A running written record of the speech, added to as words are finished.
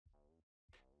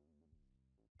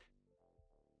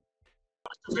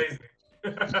Amazing.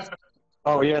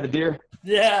 Oh, yeah, the deer.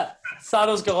 Yeah, saw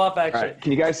those go up actually. All right.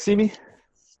 Can you guys see me?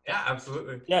 Yeah,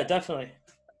 absolutely. Yeah, definitely.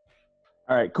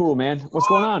 All right, cool, man. What's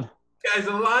going on? You guys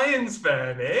a Lions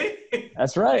fan, eh?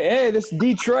 That's right. Hey, this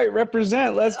Detroit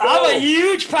represent. Let's go. I'm a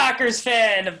huge Packers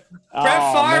fan.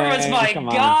 Brett Favre was my come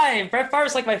on. guy. Brett Favre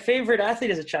was like my favorite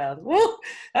athlete as a child. Woo,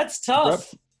 that's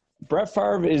tough. Brett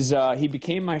Favre is he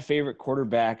became my favorite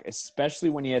quarterback, especially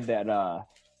when he had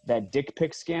that dick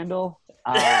pic scandal.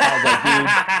 I was like,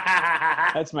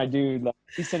 dude, that's my dude. Like,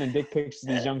 he's sending dick pics to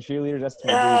these young cheerleaders. That's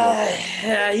my dude.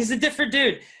 Yeah, he's a different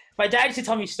dude. My dad used to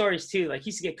tell me stories too. Like, he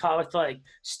used to get caught with like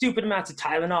stupid amounts of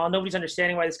Tylenol. Nobody's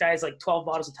understanding why this guy has like 12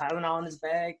 bottles of Tylenol in his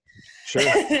bag. Sure.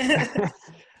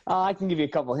 I can give you a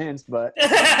couple hints, but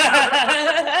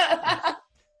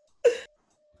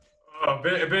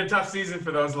Been a tough season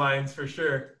for those Lions for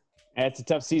sure. it's a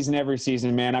tough season every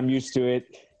season, man. I'm used to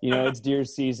it. You know, it's deer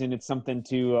season. It's something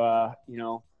to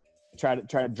try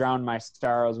to drown my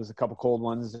sorrows with a couple cold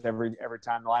ones every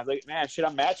time the Lions. Like, man, shit,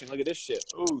 I'm matching. Look at this shit.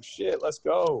 Oh shit, let's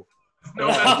go.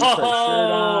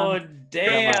 Oh,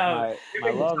 damn. My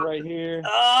love right here.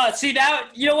 See, now,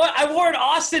 you know what? I wore an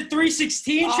Austin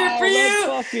 316 shirt for you.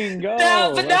 Let's fucking go.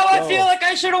 Now I go. feel like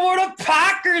I should have worn a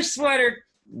Packers sweater.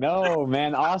 No,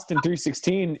 man. Austin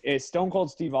 316 is Stone Cold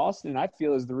Steve Austin. I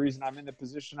feel is the reason I'm in the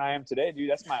position I am today, dude.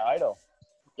 That's my idol.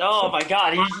 Oh, my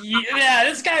God. Yeah,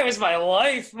 this guy was my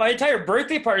life. My entire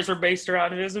birthday parties were based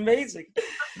around him. It was amazing.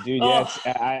 Dude, yeah,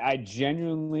 I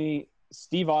genuinely –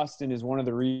 Steve Austin is one of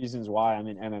the reasons why I'm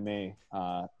in MMA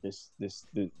this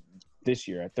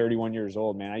year at 31 years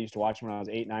old, man. I used to watch him when I was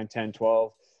 8, 9, 10,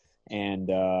 12, and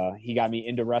he got me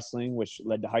into wrestling, which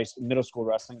led to middle school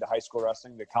wrestling, to high school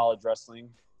wrestling, to college wrestling,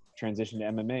 transitioned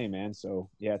to MMA, man. So,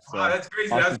 yeah. It's, that's crazy.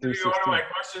 That's going to be one of my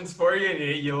questions for you,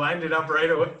 and you lined it up right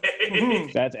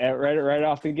away. That's right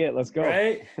off the get. Let's go.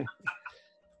 Right? All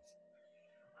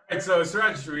right, so,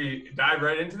 Suraj, should we dive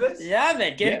right into this? Yeah,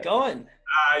 man. Get it going.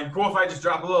 Cool if I just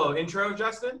drop a little intro,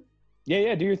 Justin?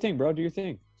 Yeah. Do your thing, bro. Do your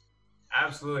thing.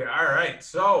 Absolutely. All right.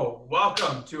 So,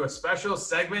 welcome to a special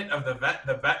segment of the Vet,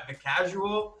 the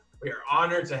Casual. We are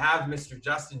honored to have Mr.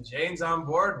 Justin Jaynes on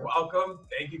board. Welcome.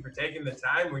 Thank you for taking the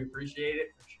time. We appreciate it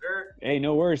for sure. Hey,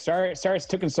 no worries. Sorry it's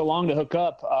taken so long to hook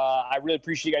up. I really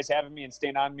appreciate you guys having me and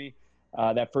staying on me.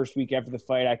 That first week after the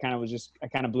fight, I kind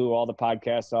of blew all the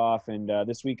podcasts off, and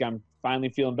this week I'm finally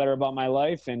feeling better about my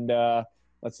life, and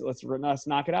let's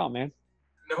knock it out, man.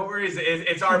 No worries.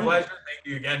 It's our pleasure. Thank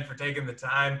you again for taking the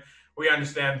time. We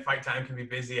understand fight time can be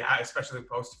busy, especially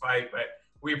post-fight, but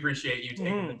we appreciate you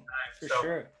taking the time. For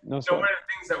sure. So one of the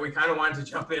things that we kind of wanted to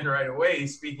jump in right away,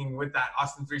 speaking with that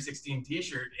Austin 316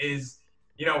 t-shirt, is,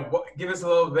 give us a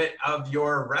little bit of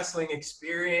your wrestling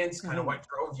experience, kind of what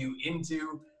drove you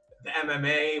into the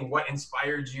MMA, what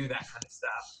inspired you, that kind of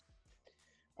stuff.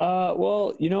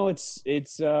 Well,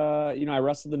 I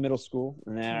wrestled in middle school,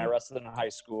 and then I wrestled in high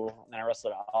school, and then I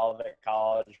wrestled at Olivet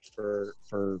College for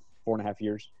 4.5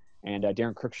 years. And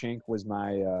Darren Cruikshank was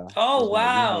my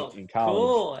wow, in college.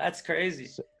 Cool, that's crazy.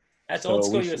 That's old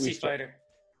school UFC fighter.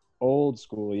 Old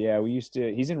school, yeah. We used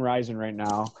to. He's in Ryzen right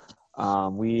now.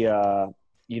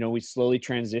 We slowly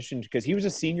transitioned because he was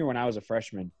a senior when I was a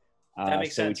freshman. That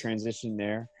makes sense. So we transitioned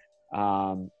there.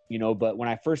 But when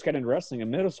I first got into wrestling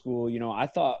in middle school, I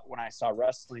thought when I saw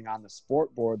wrestling on the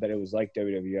sport board that it was like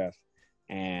WWF.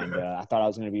 And I thought I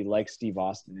was going to be like Steve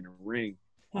Austin in a ring.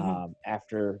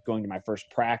 After going to my first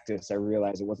practice, I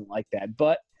realized it wasn't like that.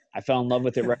 But I fell in love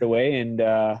with it right away. And,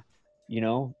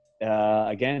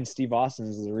 again, Steve Austin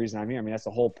is the reason I'm here. I mean, that's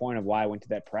the whole point of why I went to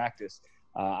that practice.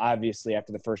 Obviously,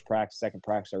 after the first practice, second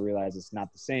practice, I realized it's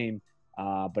not the same.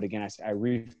 But again, I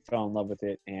really fell in love with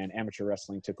it, and amateur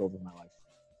wrestling took over my life.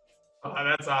 Oh,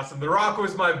 that's awesome. The Rock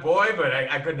was my boy, but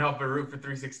I couldn't help but root for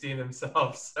 316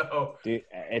 himself. So, dude,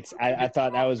 I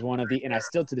thought that was one of the, and I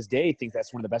still to this day think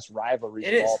that's one of the best rivalries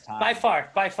of all time. By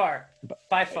far.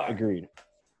 Agreed.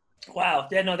 Wow.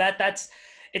 Yeah, no,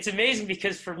 it's amazing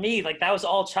because for me, like, that was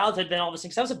all childhood. Then all of a sudden,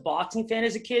 because I was a boxing fan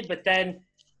as a kid, but then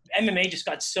MMA just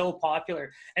got so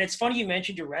popular. And it's funny you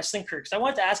mentioned your wrestling career, because I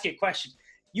wanted to ask you a question.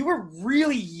 You were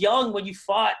really young when you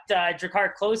fought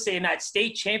Drakkar Klose in that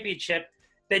state championship.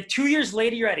 Then 2 years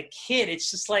later, you're at a kid. It's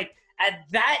just like, at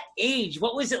that age,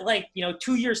 what was it like,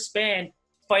 2 year span,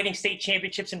 fighting state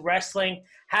championships in wrestling,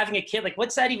 having a kid? Like,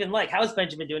 what's that even like? How's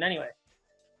Benjamin doing anyway?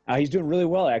 He's doing really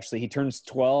well, actually. He turns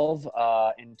 12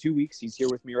 in 2 weeks. He's here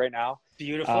with me right now.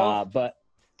 Beautiful. But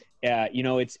yeah,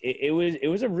 it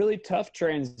was a really tough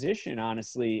transition,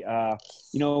 honestly. Me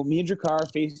and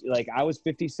Drakkar faced, I was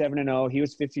 57-0, he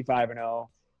was 55-0.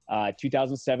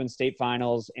 2007 state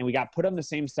finals, and we got put on the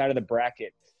same side of the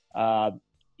bracket.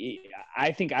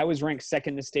 I think I was ranked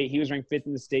second in the state. He was ranked fifth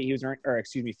in the state. He was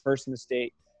first in the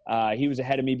state. He was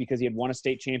ahead of me because he had won a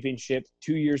state championship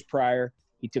 2 years prior.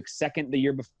 He took second the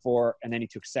year before, and then he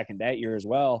took second that year as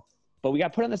well. But we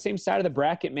got put on the same side of the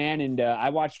bracket, man. And I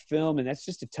watched film, and that's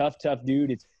just a tough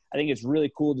dude. I think it's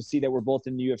really cool to see that we're both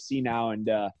in the UFC now, and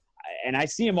I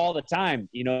see him all the time,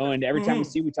 you know. And every time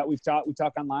we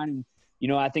talk online, and you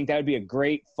know, I think that would be a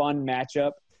great, fun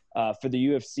matchup for the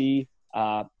UFC.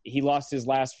 He lost his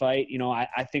last fight. You know,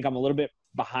 I think I'm a little bit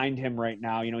behind him right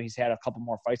now. You know, he's had a couple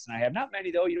more fights than I have. Not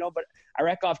many though, you know, but I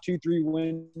rack off 2-3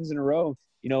 wins in a row.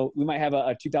 You know, we might have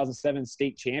a 2007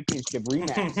 state championship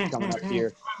rematch coming up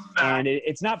here. And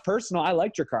it's not personal. I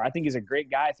like Drakkar. I think he's a great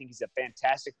guy. I think he's a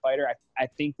fantastic fighter. I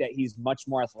think that he's much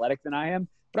more athletic than I am,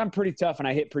 but I'm pretty tough and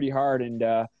I hit pretty hard. And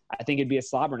I think it'd be a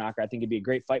slobber knocker. I think it'd be a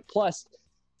great fight. Plus,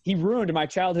 he ruined my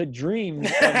childhood dream of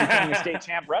becoming a state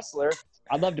champ wrestler.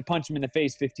 I'd love to punch him in the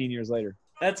face 15 years later.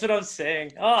 That's what I'm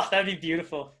saying. Oh, that'd be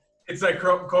beautiful. It's like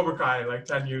Cobra Kai, like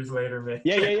 10 years later, man.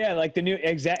 Yeah. Like the new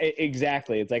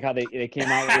exactly. It's like how they came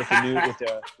out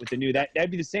with the new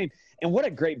that'd be the same. And what a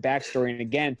great backstory. And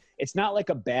again, it's not like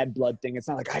a bad blood thing. It's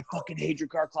not like I fucking hate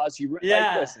Drakkar, Klose.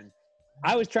 Like, listen,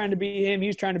 I was trying to beat him. He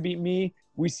was trying to beat me.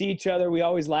 We see each other. We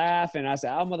always laugh. And I say,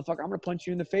 "Oh, motherfucker, I'm gonna punch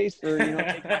you in the face for taking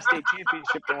my state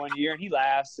championship for 1 year." And he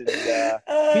laughs.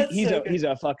 And he's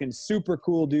a fucking super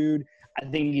cool dude. I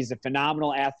think he's a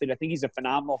phenomenal athlete. I think he's a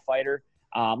phenomenal fighter.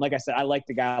 Like I said, I like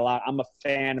the guy a lot. I'm a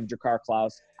fan of Drakkar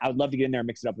Klose. I would love to get in there and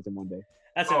mix it up with him one day.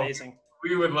 That's amazing.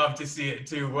 We would love to see it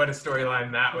too. What a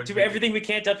storyline that would be. Do everything we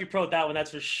can to help you pro with that one,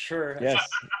 that's for sure.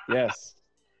 Yes.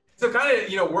 So kind of,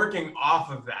 you know, working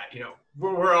off of that, you know,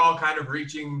 we're all kind of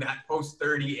reaching that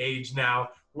post-30 age now.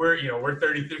 We're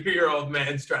 33-year-old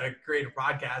men trying to create a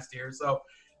podcast here. So,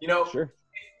 you know, sure.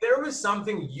 If there was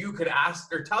something you could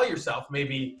ask or tell yourself,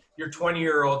 maybe your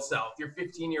 20-year-old self, your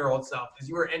 15-year-old self, as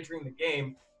you were entering the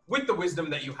game with the wisdom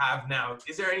that you have now,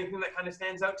 is there anything that kind of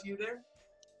stands out to you there?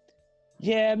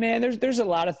 Yeah, man, there's a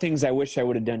lot of things I wish I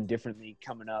would have done differently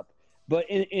coming up. But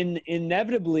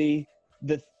inevitably,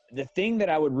 the thing that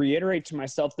I would reiterate to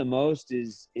myself the most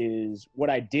is what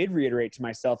I did reiterate to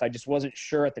myself. I just wasn't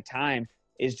sure at the time,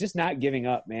 is just not giving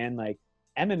up, man. Like,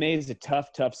 MMA is a tough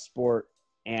sport.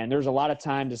 And there's a lot of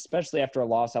times, especially after a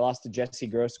loss. I lost to Jesse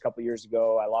Gross a couple years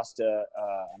ago. I lost to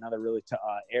another really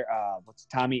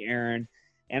Tommy Aaron.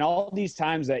 And all these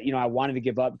times that, you know, I wanted to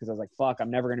give up because I was like, fuck, I'm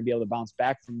never going to be able to bounce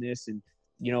back from this. And,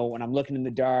 you know, when I'm looking in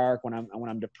the dark, when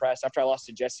I'm depressed, after I lost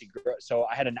to Jesse Gross. So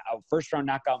I had a first round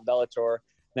knockout in Bellator.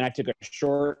 Then I took a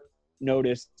short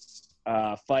notice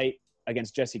fight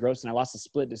against Jesse Gross, and I lost a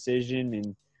split decision.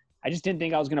 And I just didn't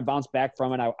think I was going to bounce back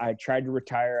from it. I tried to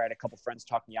retire. I had a couple friends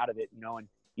talk me out of it, you know. And,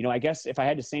 you know, I guess if I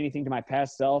had to say anything to my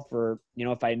past self, or, you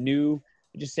know, if I knew,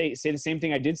 just say the same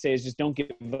thing I did say, is just don't give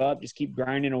up. Just keep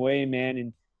grinding away, man.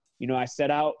 And, you know, I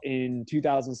set out in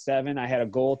 2007. I had a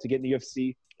goal to get in the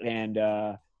UFC and,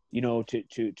 you know,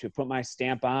 to put my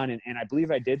stamp on. And I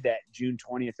believe I did that June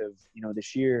 20th of, you know,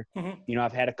 this year. Mm-hmm. You know,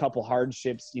 I've had a couple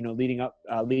hardships, you know,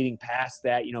 leading past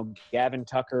that. You know, Gavin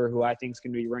Tucker, who I think is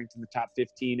going to be ranked in the top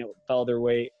 15 at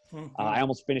featherweight. Mm-hmm. I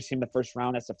almost finished him the first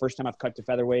round. That's the first time I've cut to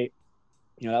featherweight.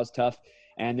 You know, that was tough.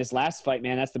 And this last fight,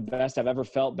 man, that's the best I've ever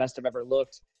felt, best I've ever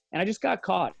looked. And I just got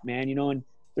caught, man, you know. And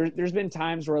there's been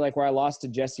times where I lost to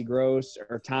Jesse Gross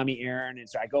or Tommy Aaron. And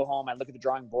so I go home, I look at the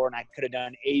drawing board, and I could have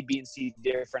done A, B, and C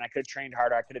different. I could have trained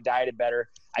harder. I could have dieted better.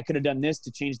 I could have done this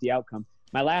to change the outcome.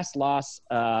 My last loss,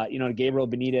 you know, to Gabriel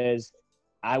Benitez,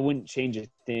 I wouldn't change a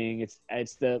thing.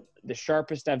 It's the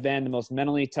sharpest I've been, the most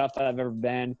mentally tough I've ever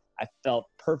been. I felt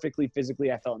perfectly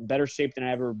physically. I felt in better shape than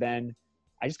I've ever been.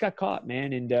 I just got caught,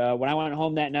 man. And when I went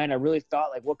home that night, I really thought,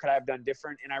 like, what could I have done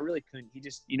different? And I really couldn't. He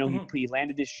just, you know, he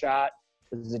landed his shot.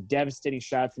 It was a devastating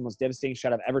shot. It's the most devastating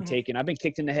shot I've ever taken. I've been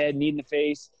kicked in the head, knee in the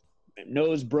face,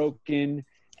 nose broken.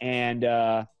 And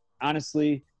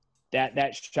honestly,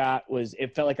 that shot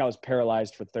it felt like I was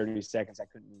paralyzed for 30 seconds. I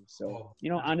couldn't move. So,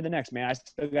 you know, on to the next, man. I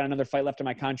still got another fight left in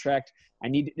my contract.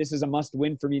 This is a must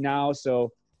win for me now.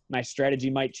 So my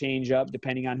strategy might change up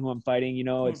depending on who I'm fighting. You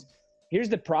know, here's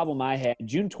the problem I had.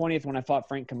 June 20th, when I fought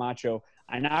Frank Camacho,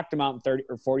 I knocked him out in 30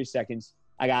 or 40 seconds.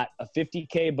 I got a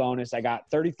 $50K bonus. I got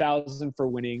 $30,000 for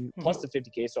winning plus the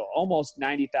 $50K. So almost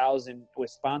 $90,000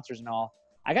 with sponsors and all.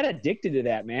 I got addicted to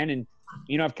that, man. And,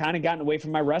 you know, I've kind of gotten away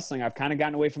from my wrestling. I've kind of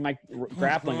gotten away from my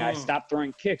grappling. I stopped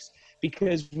throwing kicks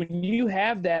because when you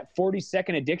have that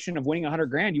 40-second addiction of winning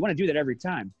 $100,000, you want to do that every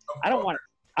time. I don't want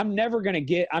 – I'm never going to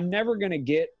get a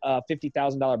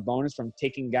 $50,000 bonus from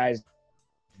taking guys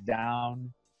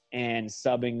down and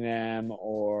subbing them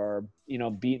or, you know,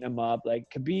 beating them up. Like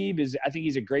Khabib I think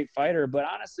he's a great fighter, but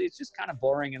honestly, it's just kind of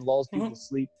boring and lulls people to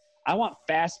sleep. I want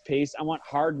fast pace. I want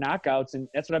hard knockouts. And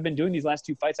that's what I've been doing these last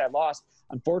 2 fights I lost.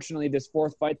 Unfortunately, this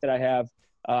 4th fight that I have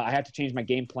to change my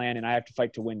game plan, and I have to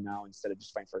fight to win now instead of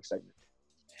just fighting for excitement.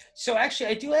 So actually,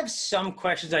 I do have some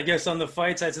questions, I guess, on the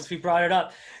fight side since we brought it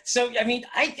up. So, I mean,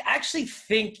 I actually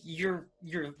think your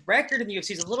record in the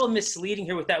UFC is a little misleading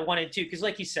here with that 1 and 2, because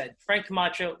like you said, Frank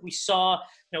Camacho, we saw,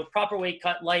 you know, proper weight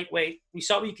cut, lightweight. We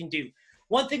saw what you can do.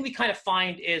 One thing we kind of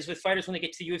find is with fighters when they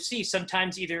get to the UFC,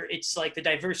 sometimes either it's like the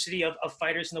diversity of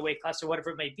fighters in the weight class or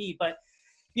whatever it may be, but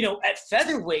you know, at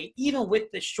featherweight, even with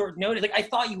the short notice, like I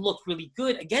thought you looked really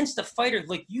good against a fighter,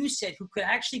 like you said, who could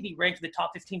actually be ranked in the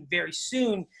top 15 very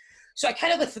soon. So I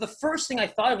kind of, like, for the first thing I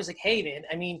thought of was like, hey, man,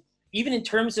 I mean, even in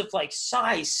terms of like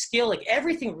size, skill, like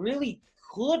everything really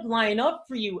could line up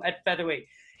for you at featherweight.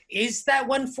 Is that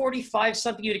 145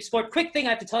 something you'd explore? Quick thing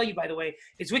I have to tell you, by the way,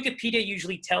 is Wikipedia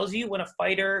usually tells you when a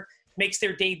fighter makes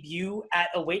their debut at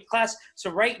a weight class. So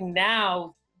right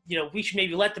now, you know, we should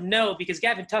maybe let them know, because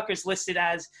Gavin Tucker's listed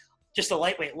as just a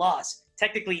lightweight loss.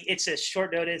 Technically, it's a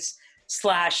short notice /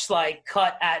 like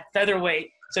cut at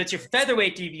featherweight. So it's your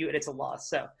featherweight debut and it's a loss.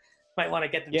 So might want to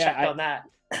get them checked on that.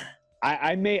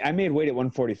 I made weight at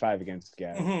 145 against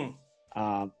Gavin.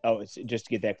 Just to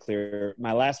get that clear.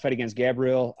 My last fight against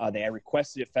Gabriel, I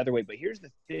requested it featherweight, but here's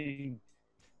the thing.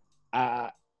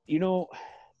 You know,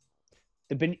 not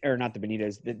the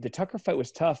Benitez, the Tucker fight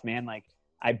was tough, man. Like,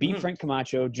 I beat Frank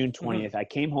Camacho June 20th. I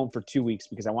came home for 2 weeks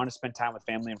because I want to spend time with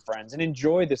family and friends and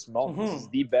enjoy this moment. This is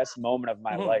the best moment of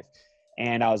my life.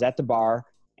 And I was at the bar,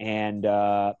 and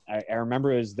I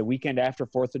remember it was the weekend after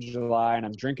 4th of July, and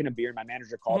I'm drinking a beer, and my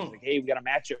manager calls me like, hey, we got a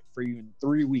matchup for you in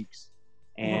 3 weeks.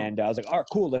 And I was like, all right,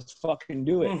 cool, let's fucking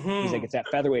do it. He's like, it's at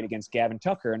featherweight against Gavin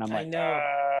Tucker. And I'm like,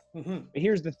 But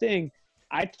here's the thing.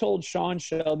 I told Sean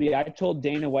Shelby, I told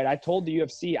Dana White, I told the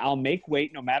UFC, I'll make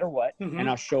weight no matter what, and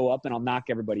I'll show up and I'll knock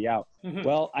everybody out.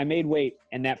 Well, I made weight,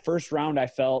 and that first round I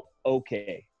felt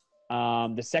okay.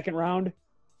 The second round,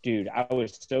 dude, I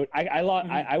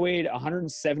weighed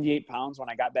 178 pounds when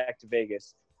I got back to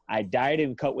Vegas. I dieted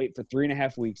and cut weight for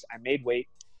 3.5 weeks. I made weight.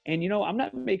 And, you know, I'm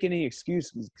not making any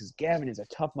excuses because Gavin is a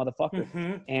tough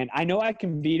motherfucker. And I know I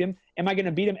can beat him. Am I going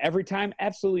to beat him every time?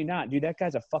 Absolutely not. Dude, that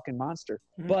guy's a fucking monster.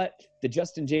 But the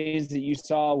Justin Jaynes that you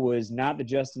saw was not the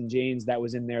Justin Jaynes that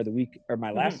was in there my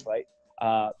last fight.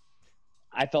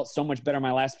 I felt so much better in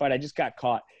my last fight. I just got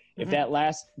caught. If that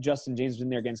last Justin Jaynes was in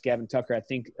there against Gavin Tucker, I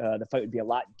think the fight would be a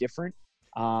lot different.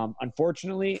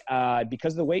 Unfortunately,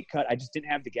 because of the weight cut, I just didn't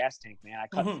have the gas tank, man.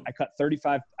 I cut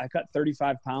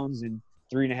 35 pounds in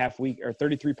 3.5 weeks, or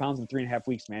 33 pounds in 3.5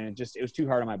 weeks, man. It was too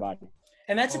hard on my body.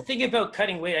 And that's the thing about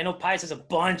cutting weight. I know Pies has a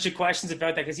bunch of questions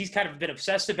about that because he's kind of been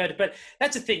obsessed about it. But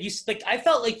that's the thing. I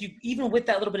felt like you, even with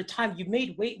that little bit of time, you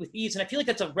made weight with ease. And I feel like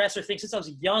that's a wrestler thing. Since I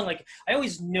was young, like I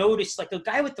always noticed, like the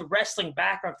guy with the wrestling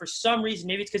background, for some reason,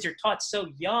 maybe it's because you're taught so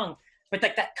young, but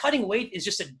like that cutting weight is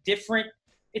just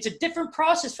it's a different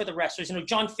process for the wrestlers. You know,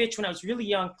 John Fitch, when I was really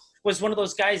young, was one of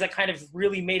those guys that kind of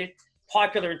really made it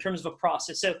popular in terms of a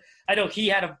process. So I know he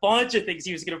had a bunch of things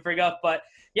he was going to bring up, but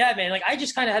yeah, man, like I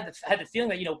just kind of had the feeling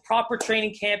that, you know, proper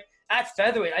training camp at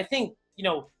featherweight, I think, you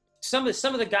know, some of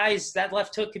the guys that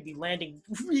left hook could be landing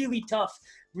really tough,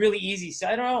 really easy. So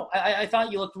I don't know. I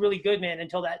thought you looked really good, man,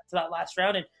 until that last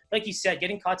round. And like you said,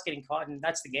 getting caught's getting caught, and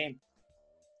that's the game.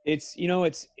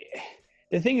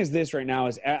 The thing is this right now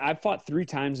is I've fought 3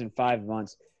 times in 5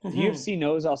 months. The UFC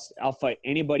knows I'll fight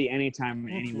anybody, anytime,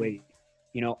 any weight.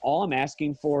 You know, all I'm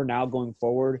asking for now going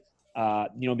forward,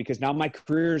 you know, because now my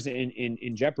career's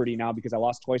in jeopardy now because I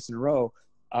lost twice in a row,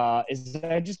 is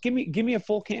that just give me a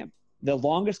full camp. The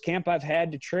longest camp I've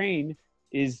had to train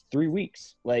is 3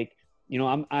 weeks. Like, you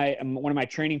know, I'm one of my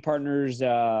training partners,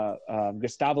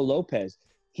 Gustavo Lopez.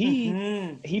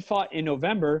 He fought in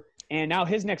November, and now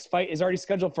his next fight is already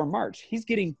scheduled for March. He's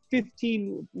getting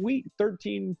 13,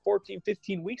 14,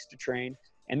 15 weeks to train.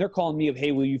 And they're calling me of,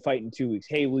 hey, will you fight in 2 weeks?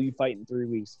 Hey, will you fight in 3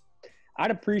 weeks?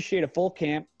 I'd appreciate a full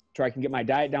camp so I can get my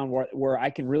diet down where I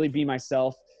can really be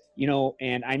myself, you know.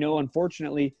 And I know,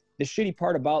 unfortunately, the shitty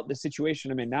part about the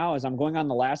situation I'm in now is I'm going on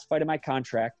the last fight of my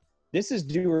contract. This is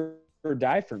do or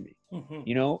die for me,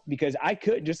 you know, because I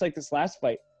could, just like this last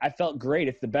fight, I felt great.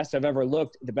 It's the best I've ever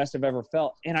looked, the best I've ever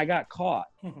felt, and I got caught.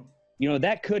 You know,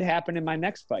 that could happen in my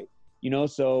next fight. You know,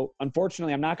 so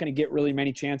unfortunately, I'm not going to get really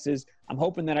many chances. I'm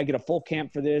hoping that I get a full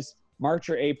camp for this, March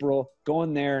or April, go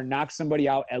in there, knock somebody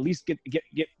out, at least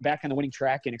get back on the winning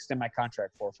track and extend my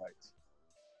contract 4 fights.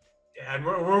 Yeah, and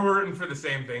we're rooting for the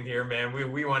same thing here, man.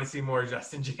 We want to see more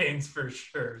Justin Jaynes for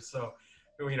sure. So,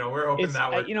 you know, we're hoping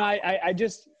that works. You know,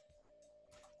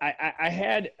 I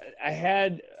had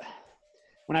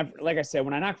like I said,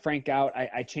 when I knocked Frank out,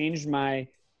 I changed my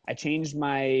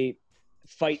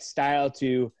fight style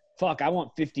to fuck. I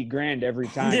want 50 grand every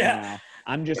time now.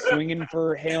 I'm just swinging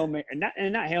for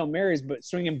not Hail Marys, but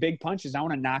swinging big punches. I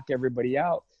want to knock everybody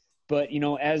out. But, you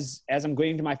know, as I'm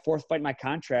going to my fourth fight in my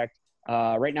contract,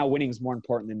 right now winning is more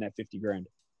important than that 50 grand.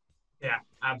 Yeah,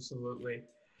 absolutely.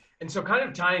 And so kind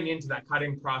of tying into that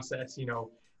cutting process, you know,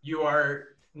 you are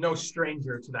no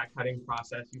stranger to that cutting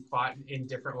process. You fought in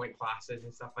different weight classes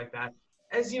and stuff like that.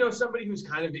 As, you know, somebody who's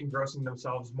kind of engrossing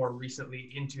themselves more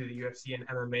recently into the UFC and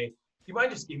MMA, do you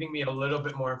mind just giving me a little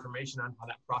bit more information on how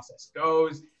that process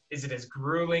goes? Is it as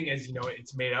grueling as, you know,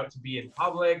 it's made out to be in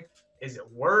public? Is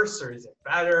it worse or is it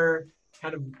better?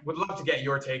 Kind of would love to get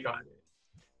your take on it.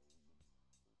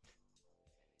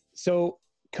 So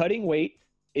cutting weight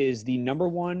is the number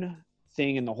one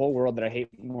thing in the whole world that I hate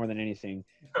more than anything.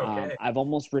 Okay. I've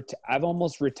almost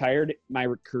retired my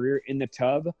career in the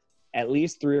tub at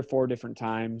least 3 or 4 different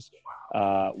times.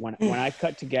 When I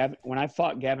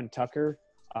fought Gavin Tucker,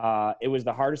 it was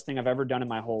the hardest thing I've ever done in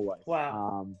my whole life.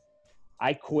 Wow.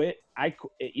 I quit.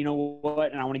 You know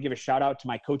what? And I want to give a shout out to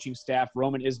my coaching staff,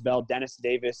 Roman Isbell, Dennis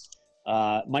Davis,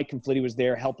 Mike Conflitti was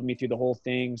there helping me through the whole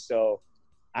thing. So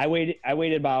I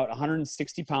weighed about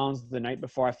 160 pounds the night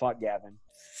before I fought Gavin.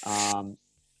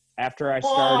 After I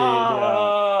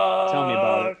started, tell me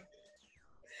about it.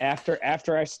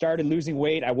 After I started losing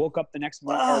weight, I woke up the next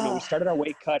morning. We started our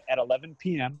weight cut at 11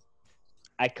 p.m.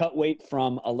 I cut weight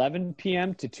from 11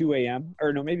 p.m. to 2 a.m.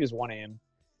 Or no, maybe it was 1 a.m.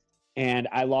 And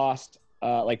I lost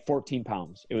like 14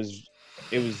 pounds. It was.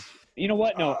 You know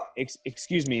what? No,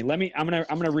 excuse me. I'm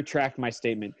gonna retract my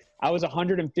statement. I was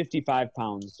 155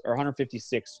 pounds or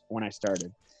 156 when I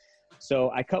started.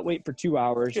 So I cut weight for 2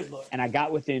 hours and I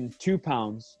got within 2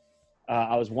 pounds.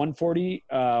 I was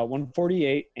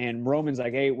 148, and Roman's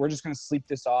like, "Hey, we're just gonna sleep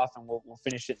this off and we'll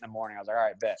finish it in the morning." I was like, "All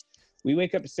right, bet." We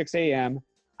wake up at 6 a.m.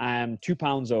 I'm 2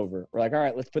 pounds over. We're like, "All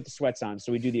right, let's put the sweats on."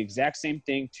 So we do the exact same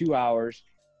thing, 2 hours.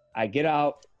 I get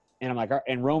out and I'm like,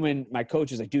 and Roman, my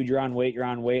coach, is like, "Dude, you're on weight. And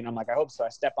I'm like, "I hope so." I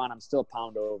step on, I'm still a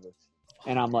pound over.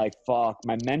 And I'm like, fuck,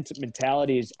 my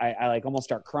mentality is, I like almost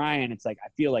start crying. It's like, I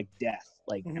feel like death.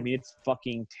 Like, I mean, it's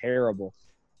fucking terrible.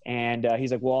 And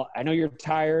he's like, "Well, I know you're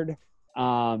tired.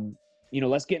 You know,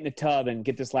 let's get in the tub and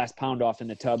get this last pound off in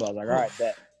the tub." I was like, "All right,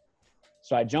 bet."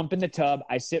 So I jump in the tub,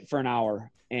 I sit for an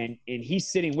hour, and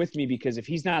he's sitting with me because if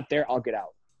he's not there, I'll get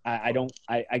out. I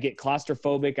get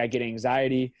claustrophobic, I get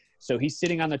anxiety. So he's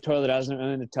sitting on the toilet, I was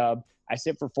in the tub. I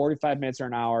sit for 45 minutes or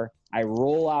an hour. I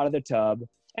roll out of the tub,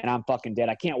 and I'm fucking dead.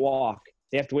 I can't walk.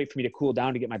 They have to wait for me to cool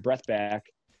down to get my breath back.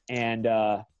 And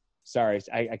sorry,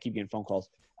 I keep getting phone calls.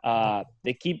 I'm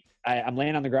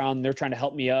laying on the ground. They're trying to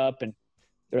help me up, and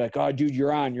they're like, "Oh, dude,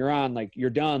 you're on. Like, you're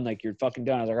done. Like, you're fucking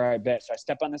done." I was like, "All right, bet." So I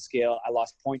step on the scale. I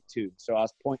lost 0.2. So I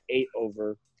was 0.8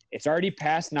 over. It's already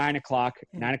past 9 o'clock.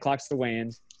 9 o'clock's the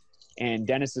weigh-ins. And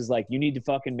Dennis is like, "You need to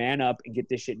fucking man up and get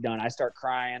this shit done." I start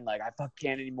crying. Like, I fucking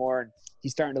can't anymore. And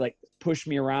he's starting to like push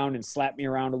me around and slap me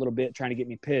around a little bit, trying to get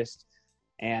me pissed.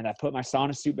 And I put my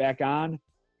sauna suit back on.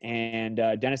 And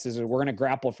Dennis says, "We're going to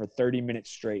grapple for 30 minutes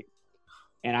straight."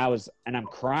 And I'm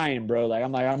crying, bro. Like,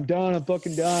 I'm done. I'm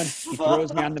fucking done. He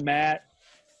throws me on the mat.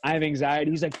 I have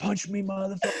anxiety. He's like, "Punch me,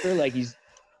 motherfucker." Like, it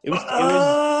was the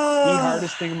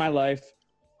hardest thing in my life.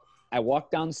 I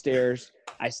walk downstairs.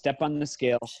 I step on the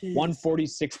scale,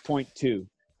 146.2.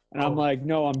 And I'm like,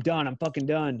 "No, I'm done. I'm fucking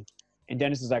done." And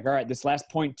Dennis is like, "All right, this last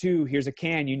 0.2, here's a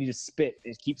can. You need to spit.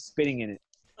 And keep spitting in it."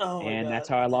 And that's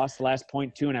how I lost the last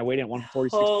 0.2, and I weighed in 146.0.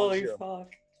 Holy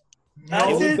fuck.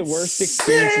 It was the worst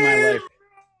experience in my life.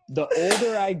 The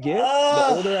older I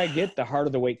get, the harder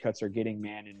the weight cuts are getting,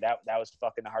 man. And that was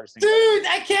fucking the hardest thing. Dude,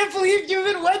 I can't believe you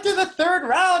even went to the 3rd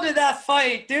round in that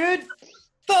fight, dude.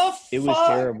 It was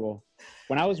terrible.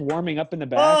 When I was warming up in the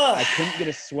back, I couldn't get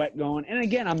a sweat going. And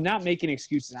again, I'm not making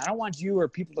excuses. I don't want you or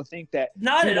people to think that.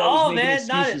 Not at all, man.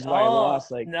 Not at all. Why I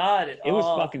lost. Like, not at all. It was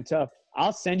fucking tough.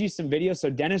 I'll send you some videos. So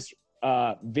Dennis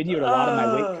videoed a lot of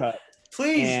my weight cut.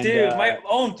 Please, dude. My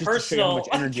own just personal. To show you how much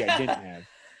energy I didn't have.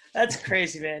 That's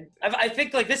crazy, man. I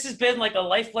think like this has been like a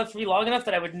lifeblood for me long enough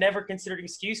that I would never consider it an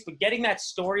excuse. But getting that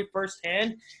story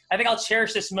firsthand, I think I'll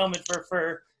cherish this moment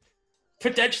for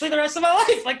potentially the rest of my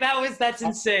life. Like that's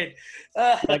insane.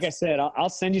 Like I said, I'll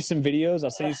send you some videos. I'll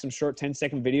send you some short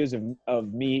 10-second videos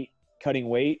of me cutting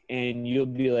weight, and you'll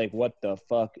be like, "What the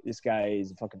fuck? This guy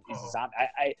is fucking a zombie."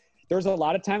 There's a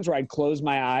lot of times where I'd close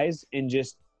my eyes and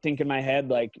just think in my head,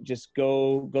 like, just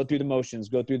go through the motions,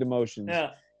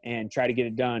 Yeah. and try to get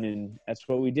it done. And that's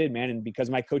what we did, man. And because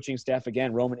my coaching staff,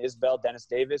 again, Roman Isbell, Dennis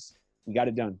Davis, we got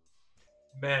it done.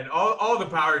 Man, all the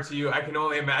power to you. I can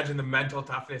only imagine the mental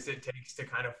toughness it takes to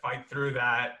kind of fight through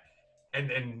that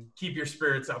and keep your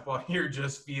spirits up while you're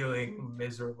just feeling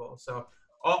miserable. So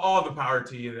all the power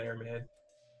to you there, man.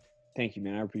 Thank you,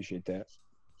 man. I appreciate that.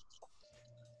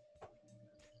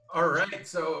 All right.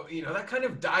 So, that kind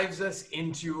of dives us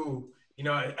into,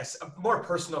 a more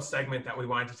personal segment that we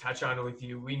wanted to touch on with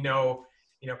you. We know,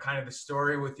 kind of the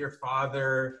story with your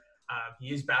father.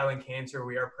 He is battling cancer.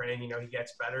 We are praying, he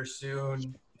gets better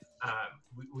soon.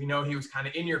 We know he was kind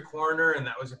of in your corner, and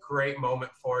that was a great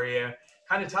moment for you.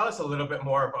 Kind of tell us a little bit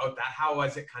more about that. How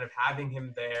was it kind of having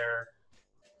him there?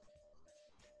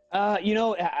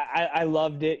 I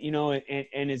loved it,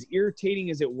 and as irritating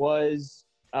as it was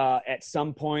at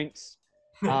some points,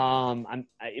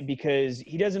 because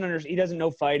he doesn't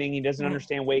know fighting. He doesn't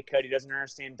understand weight cut. He doesn't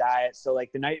understand diet. So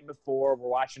like the night before, we're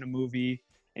watching a movie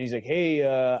and he's like, "Hey,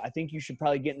 I think you should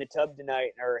probably get in the tub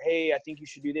tonight," or "Hey, I think you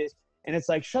should do this." And it's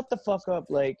like, shut the fuck up.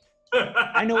 Like,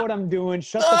 I know what I'm doing.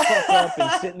 Shut the fuck up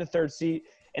and sit in the third seat.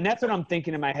 And that's what I'm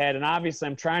thinking in my head. And obviously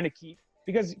I'm trying to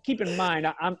keep in mind,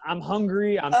 I'm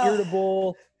hungry, I'm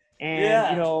irritable,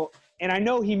 and, and I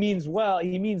know he means well,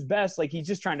 he means best. Like, he's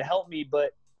just trying to help me,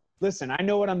 but listen, I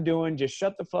know what I'm doing. Just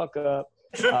shut the fuck up.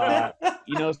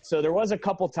 So there was a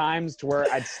couple times to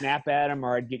where I'd snap at him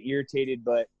or I'd get irritated,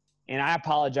 and I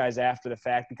apologize after the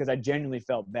fact because I genuinely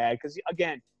felt bad. Because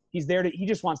again, he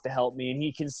just wants to help me, and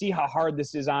he can see how hard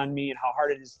this is on me and how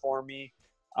hard it is for me.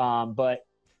 But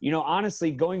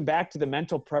honestly, going back to the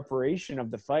mental preparation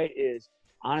of the fight is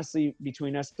honestly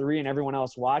between us three and everyone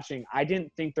else watching, I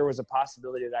didn't think there was a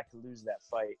possibility that I could lose that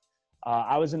fight.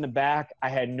 I was in the back. I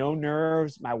had no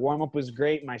nerves. My warm-up was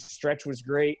great. My stretch was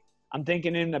great. I'm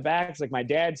thinking in the back, it's like my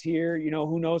dad's here.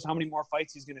 Who knows how many more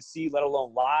fights he's going to see, let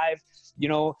alone live.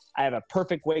 I have a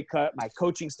perfect weight cut. My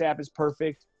coaching staff is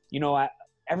perfect.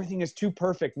 Everything is too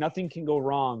perfect. Nothing can go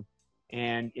wrong.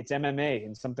 And it's MMA,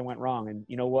 and something went wrong. And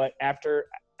you know what? After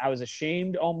I was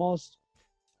ashamed almost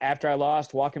after I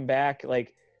lost, walking back,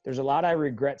 like there's a lot I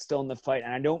regret still in the fight.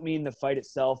 And I don't mean the fight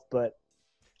itself, but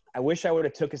I wish I would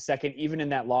have took a second, even in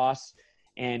that loss,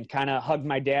 and kind of hugged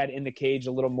my dad in the cage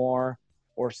a little more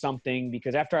or something,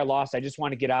 because after I lost, I just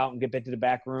want to get out and get back to the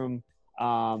back room.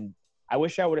 I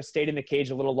wish I would have stayed in the cage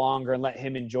a little longer and let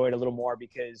him enjoy it a little more,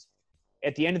 because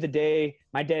at the end of the day,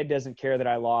 my dad doesn't care that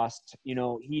I lost.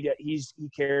 He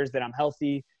cares that I'm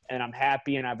healthy and I'm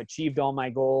happy and I've achieved all my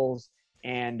goals.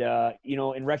 And,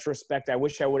 in retrospect, I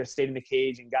wish I would have stayed in the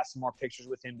cage and got some more pictures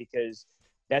with him, because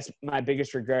that's my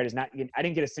biggest regret is I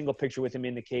didn't get a single picture with him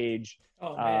in the cage.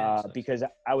 Because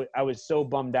I was so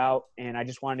bummed out and I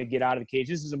just wanted to get out of the cage.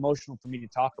 This is emotional for me to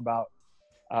talk about.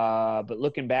 But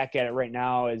looking back at it right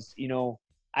now is,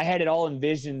 I had it all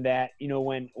envisioned that,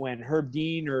 when Herb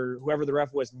Dean or whoever the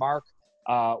ref was, Mark,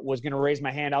 was going to raise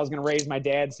my hand, I was going to raise my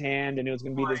dad's hand, and it was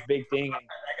going to be this big thing.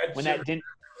 And when that didn't,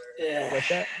 what's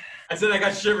that? I said I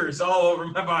got shivers all over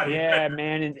my body. Yeah,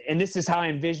 man. And this is how I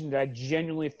envisioned it. I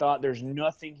genuinely thought there's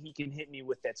nothing he can hit me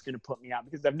with that's going to put me out,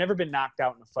 because I've never been knocked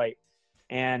out in a fight,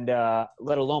 and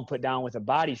let alone put down with a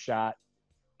body shot.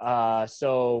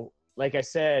 So like I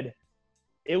said,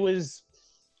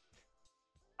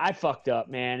 I fucked up,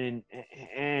 man.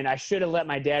 And I should have let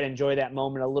my dad enjoy that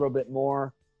moment a little bit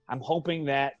more. I'm hoping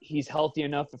that he's healthy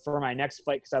enough for my next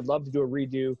fight, because I'd love to do a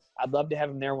redo. I'd love to have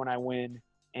him there when I win.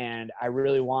 And I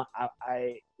really want –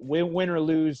 I win or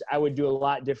lose, I would do a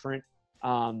lot different.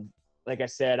 Like I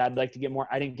said, I'd like to get more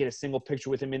 – I didn't get a single picture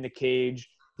with him in the cage.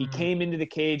 He came into the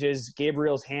cage as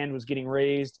Gabriel's hand was getting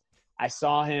raised. I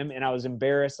saw him, and I was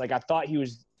embarrassed. Like, I thought he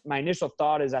was – my initial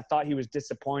thought is I thought he was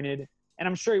disappointed. And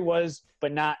I'm sure he was,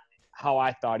 but not how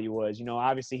I thought he was.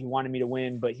 Obviously he wanted me to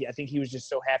win, but I think he was just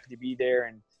so happy to be there.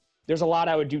 And there's a lot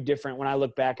I would do different. When I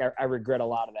look back, I regret a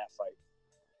lot of that fight.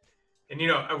 And,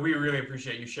 we really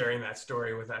appreciate you sharing that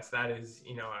story with us. That is,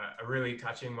 a really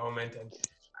touching moment. And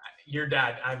your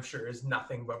dad, I'm sure, is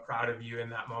nothing but proud of you in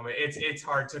that moment. It's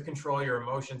hard to control your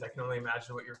emotions. I can only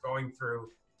imagine what you're going through,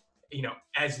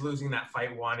 as losing that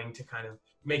fight, wanting to kind of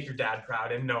make your dad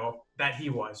proud and know that he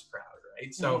was proud,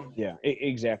 right? So yeah,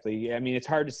 exactly. I mean, it's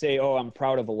hard to say, oh, I'm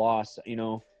proud of a loss.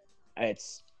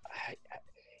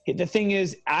 The thing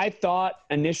is, I thought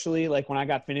initially, like when I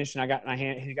got finished and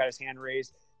he got his hand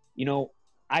raised,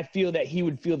 I feel that he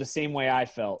would feel the same way I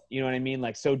felt, you know what I mean?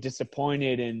 Like, so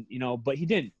disappointed and, but he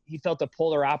didn't. He felt the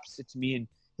polar opposite to me, and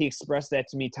he expressed that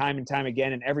to me time and time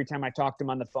again. And every time I talk to him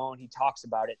on the phone, he talks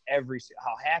about it,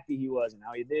 how happy he was and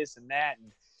how he this and that.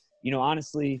 And,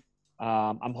 honestly,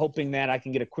 I'm hoping that I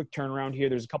can get a quick turnaround here.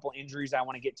 There's a couple injuries I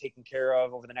want to get taken care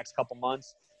of over the next couple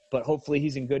months, but hopefully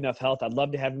he's in good enough health. I'd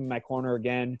love to have him in my corner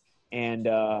again. And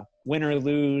win or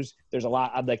lose, there's a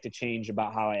lot I'd like to change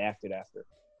about how I acted after.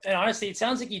 And honestly, it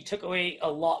sounds like you took away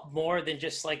a lot more than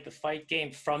just like the fight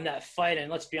game from that fight.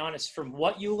 And let's be honest, from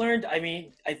what you learned, I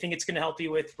mean, I think it's going to help you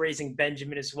with raising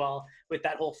Benjamin as well, with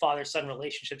that whole father-son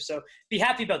relationship. So be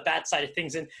happy about that side of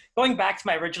things. And going back to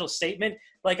my original statement,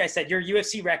 like I said, your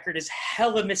UFC record is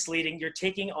hella misleading. You're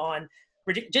taking on,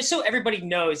 just so everybody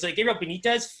knows, like Gabriel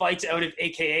Benitez fights out of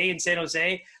AKA in San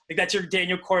Jose. Like that's your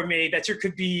Daniel Cormier, that's your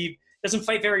Khabib. Doesn't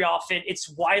fight very often. It's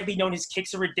widely known his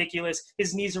kicks are ridiculous.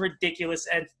 His knees are ridiculous.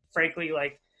 And frankly,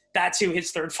 like that's who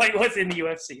his third fight was in the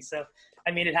UFC. So,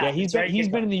 I mean, it happens. Yeah, he's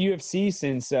been in the UFC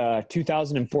since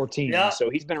 2014. Yeah.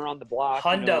 So he's been around the block.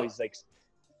 You know, he's like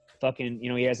fucking, you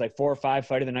know, he has like 4 or 5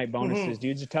 fight of the night bonuses.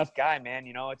 Dude's a tough guy, man.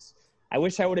 You know, I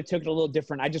wish I would have took it a little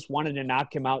different. I just wanted to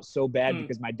knock him out so bad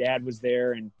because my dad was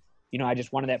there. And, you know, I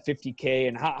just wanted that 50K.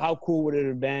 And how cool would it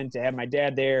have been to have my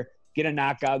dad there, get a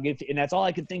knockout, and that's all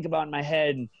I could think about in my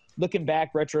head. And looking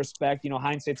back, retrospect, you know,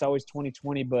 hindsight's always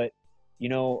 20/20. But, you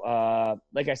know,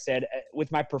 like I said,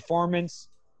 with my performance,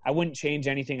 I wouldn't change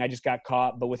anything. I just got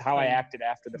caught. But with how I acted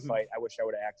after the fight, I wish I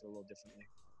would have acted a little differently.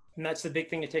 And that's the big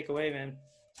thing to take away, man.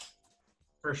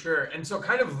 For sure. And so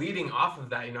kind of leading off of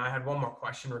that, you know, I had one more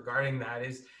question regarding that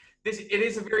it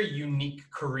is a very unique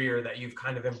career that you've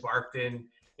kind of embarked in.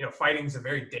 You know, fighting's a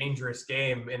very dangerous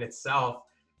game in itself.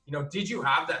 You know, did you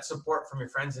have that support from your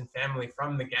friends and family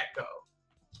from the get-go?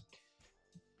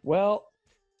 Well,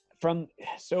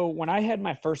 so when I had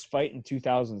my first fight in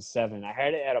 2007, I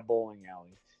had it at a bowling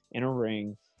alley in a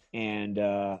ring, and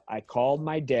I called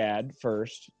my dad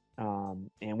first, and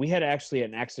we had actually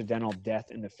an accidental death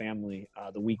in the family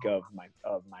the week of my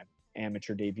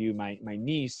amateur debut. My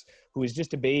niece, who was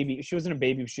just a baby, she wasn't a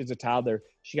baby, she was a toddler.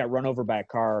 She got run over by a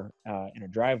car in a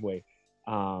driveway.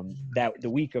 That the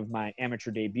week of my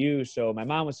amateur debut. So my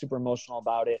mom was super emotional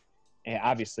about it, and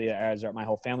obviously, as my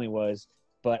whole family was.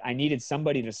 But I needed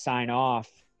somebody to sign off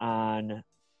on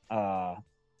the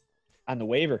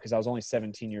waiver because I was only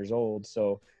 17 years old.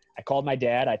 So I called my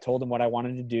dad. I told him what I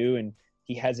wanted to do, and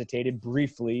he hesitated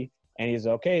briefly. And he was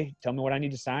okay. Tell me what I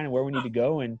need to sign and where we need to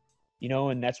go. And you know,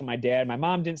 and that's what my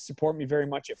mom didn't support me very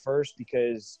much at first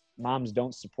because moms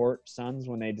don't support sons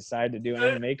when they decide to do an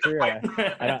MMA career.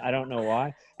 I don't know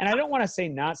why. And I don't want to say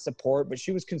not support, but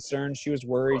she was concerned. She was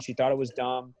worried. She thought it was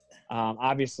dumb.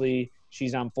 Obviously,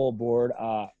 she's on full board.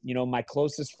 You know, my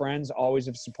closest friends always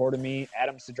have supported me.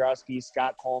 Adam Sadrowski,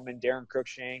 Scott Coleman, Darren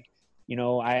Cruikshank. You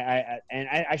know,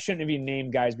 I shouldn't have even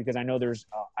named guys because I know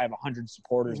I have 100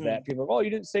 supporters that people are, oh,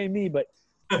 you didn't say me, but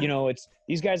you know,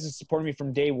 these guys have supported me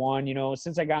from day one. You know,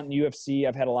 since I got in the UFC,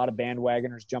 I've had a lot of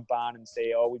bandwagoners jump on and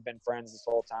say, "Oh, we've been friends this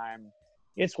whole time."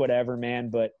 It's whatever, man.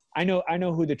 But I know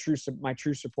who my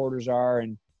true supporters are,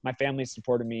 and my family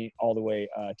supported me all the way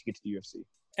to get to the UFC.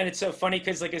 And it's so funny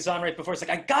because, like, as on right before, it's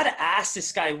like I gotta ask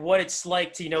this guy what it's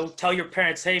like to, you know, tell your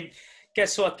parents, "Hey,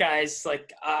 guess what, guys?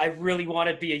 Like, I really want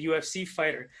to be a UFC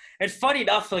fighter." And funny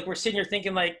enough, like, we're sitting here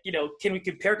thinking, like, you know, can we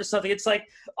compare it to something? It's like,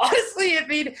 honestly, I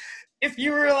mean, if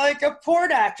you were like a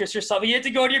porn actress or something, you had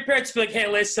to go to your parents and be like,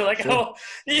 "Hey, listen, like, oh,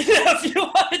 you know, if you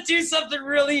want to do something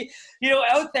really, you know,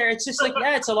 out there," it's just like,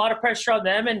 yeah, it's a lot of pressure on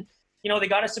them, and you know, they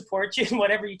got to support you in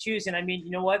whatever you choose. And I mean,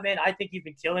 you know what, man, I think you've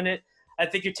been killing it. I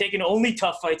think you're taking only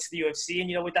tough fights to the UFC, and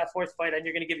you know, with that 4th fight, and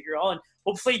you're gonna give it your all, and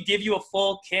hopefully give you a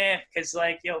full camp because,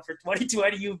 like, you know, for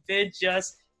 2020, you've been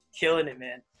just killing it,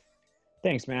 man.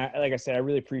 Thanks, man. Like I said, I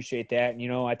really appreciate that. And you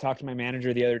know, I talked to my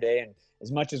manager the other day, and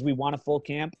as much as we want a full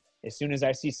camp, as soon as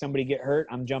I see somebody get hurt,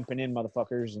 I'm jumping in,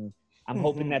 motherfuckers. And I'm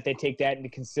hoping that they take that into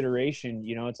consideration.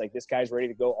 You know, it's like this guy's ready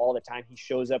to go all the time. He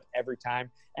shows up every time.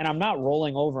 And I'm not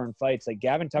rolling over in fights. Like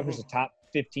Gavin Tucker's a top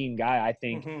 15 guy, I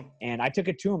think. And I took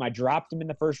it to him. I dropped him in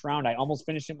the first round. I almost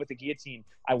finished him with the guillotine.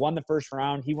 I won the first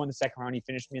round. He won the second round. He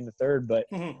finished me in the third. But,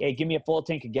 hey, give me a full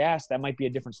tank of gas. That might be a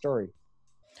different story.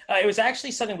 It was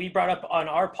actually something we brought up on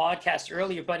our podcast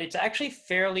earlier, but it's actually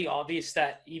fairly obvious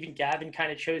that even Gavin kind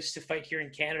of chose to fight here in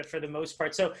Canada for the most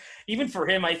part. So even for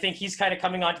him, I think he's kind of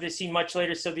coming onto the scene much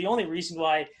later. So the only reason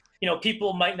why, you know,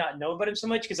 people might not know about him so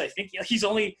much, because I think he's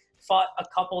only fought a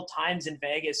couple times in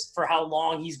Vegas for how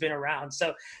long he's been around.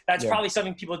 So that's probably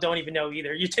something people don't even know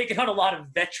either. You're taking on a lot of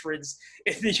veterans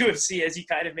in the UFC as you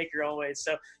kind of make your own way.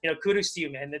 So, you know, kudos to you,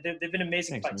 man. They've been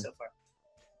amazing fights so far.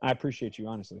 I appreciate you,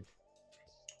 honestly.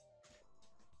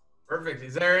 Perfect.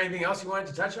 Is there anything else you wanted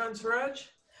to touch on, Suraj?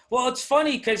 Well, it's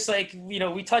funny because, like, you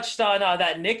know, we touched on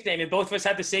that nickname, and both of us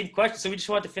had the same question. So we just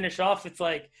wanted to finish off with,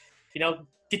 like, you know,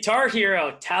 Guitar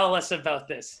Hero. Tell us about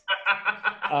this.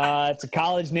 It's a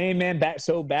college name, man.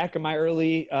 Back in my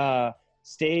early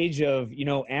stage of, you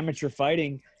know, amateur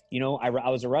fighting, you know, I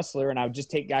was a wrestler, and I would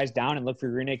just take guys down and look for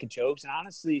rear naked chokes. And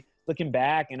honestly, looking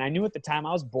back, and I knew at the time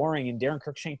I was boring. And Darren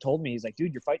Cruikshank told me, he's like,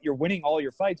 dude, you're winning all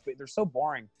your fights, but they're so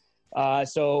boring.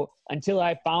 So until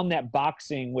I found that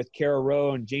boxing with Kara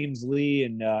Rowe and James Lee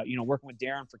and, working with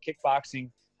Darren for kickboxing,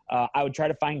 I would try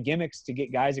to find gimmicks to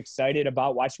get guys excited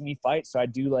about watching me fight. So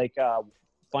I'd do like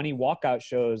funny walkout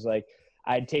shows. Like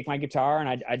I'd take my guitar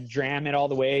and I'd dram it all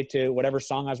the way to whatever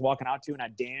song I was walking out to, and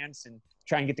I'd dance and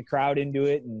try and get the crowd into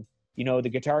it. And, the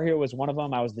Guitar Hero was one of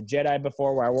them. I was the Jedi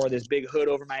before, where I wore this big hood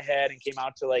over my head and came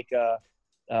out to like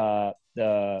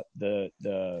the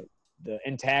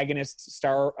antagonist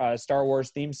Star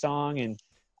Wars theme song. And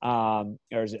I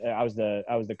was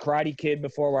the Karate Kid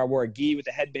before, where I wore a gi with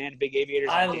a headband, big aviators.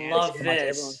 I and love dance,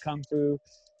 this. everyone kung fu.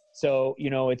 So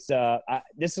it's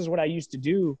this is what I used to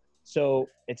do. So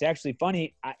it's actually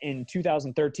funny. In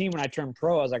 2013, when I turned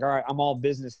pro, I was like, all right, I'm all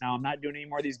business now. I'm not doing any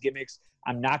more of these gimmicks.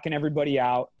 I'm knocking everybody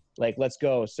out. Like, let's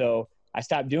go. So I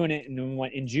stopped doing it. And then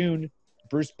in June,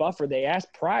 Bruce Buffer, they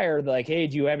asked prior, like, hey,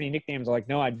 do you have any nicknames? I'm like,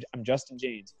 no, I'm Justin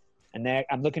Jaynes. And then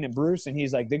I'm looking at Bruce, and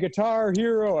he's like, the Guitar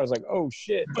Hero. I was like, oh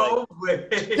shit! No way.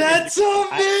 That's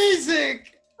amazing.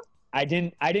 I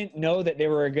didn't know that they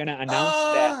were gonna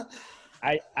announce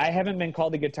that. I haven't been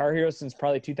called the Guitar Hero since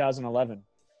probably 2011,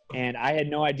 and I had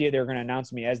no idea they were gonna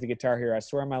announce me as the Guitar Hero. I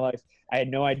swear on my life, I had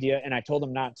no idea, and I told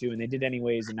them not to, and they did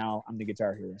anyways, and now I'm the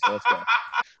Guitar Hero. So let's go.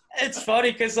 It's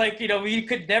funny because, like, we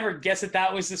could never guess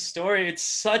that was the story. It's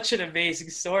such an amazing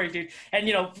story, dude. And,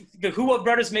 the Huwa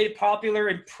brothers made it popular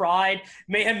in Pride.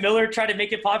 Mayhem Miller tried to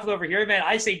make it popular over here, man.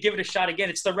 I say give it a shot again.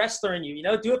 It's the wrestler in you,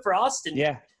 do it for Austin.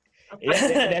 Yeah,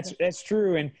 that's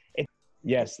true. And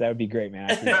yes, that would be great, man.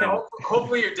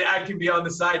 Hopefully your dad can be on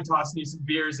the side tossing you some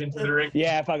beers into the ring.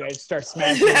 Yeah, if I start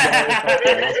smashing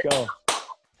let's go.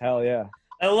 Hell yeah.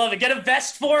 I love it. Get a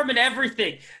vest for him and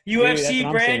everything. UFC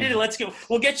branded. Let's go.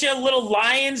 We'll get you a little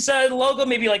Lions logo,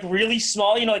 maybe like really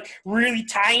small, like really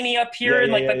tiny up here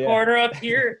in the corner up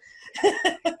here.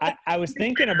 I was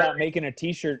thinking about making a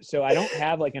T-shirt. So I don't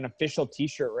have like an official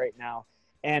T-shirt right now.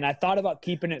 And I thought about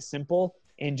keeping it simple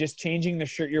and just changing the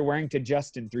shirt you're wearing to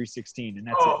Justin 316. And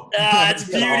that's it. That's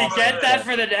beauty. Get that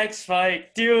for the next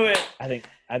fight. Do it. I think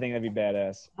that'd be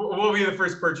badass. We'll be the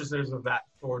first purchasers of that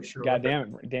for sure. God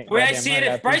damn it. Where I see it,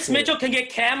 if Bryce Mitchell can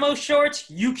get camo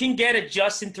shorts, you can get a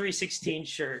Justin 316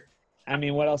 shirt. I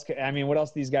mean, what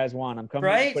else these guys want? I'm coming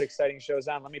to put exciting shows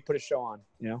on. Let me put a show on,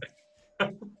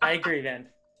 I agree, man.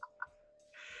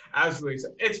 Absolutely. So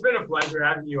it's been a pleasure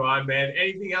having you on, man.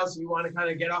 Anything else you want to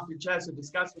kind of get off your chest or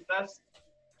discuss with us?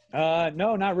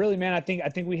 No, not really, man. I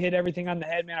think we hit everything on the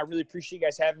head, man. I really appreciate you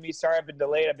guys having me. Sorry I've been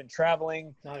delayed. I've been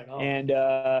traveling. Not at all. And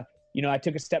I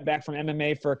took a step back from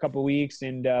MMA for a couple of weeks,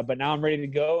 and but now I'm ready to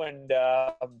go, and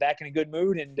I'm back in a good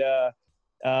mood. And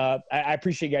I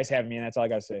appreciate you guys having me, and that's all I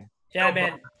got to say. Yeah,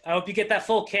 man. I hope you get that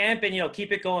full camp and,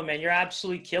 keep it going, man. You're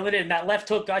absolutely killing it. And that left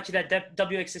hook got you that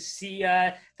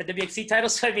WXC title.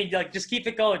 So, I mean, just keep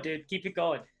it going, dude. Keep it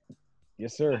going.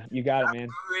 Yes, sir. You got it, man.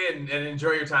 Absolutely. And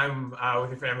enjoy your time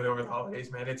with your family over the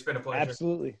holidays, man. It's been a pleasure.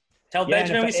 Absolutely. Tell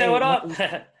Benjamin we said what up.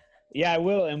 Yeah, I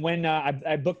will. And when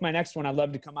I book my next one, I'd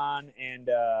love to come on and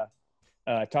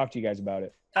talk to you guys about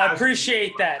it. I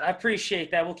appreciate that.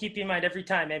 We'll keep you in mind every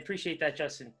time, man. Appreciate that,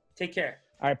 Justin. Take care.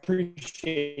 I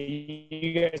appreciate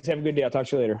you guys. Have a good day. I'll talk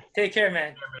to you later. Take care,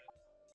 man.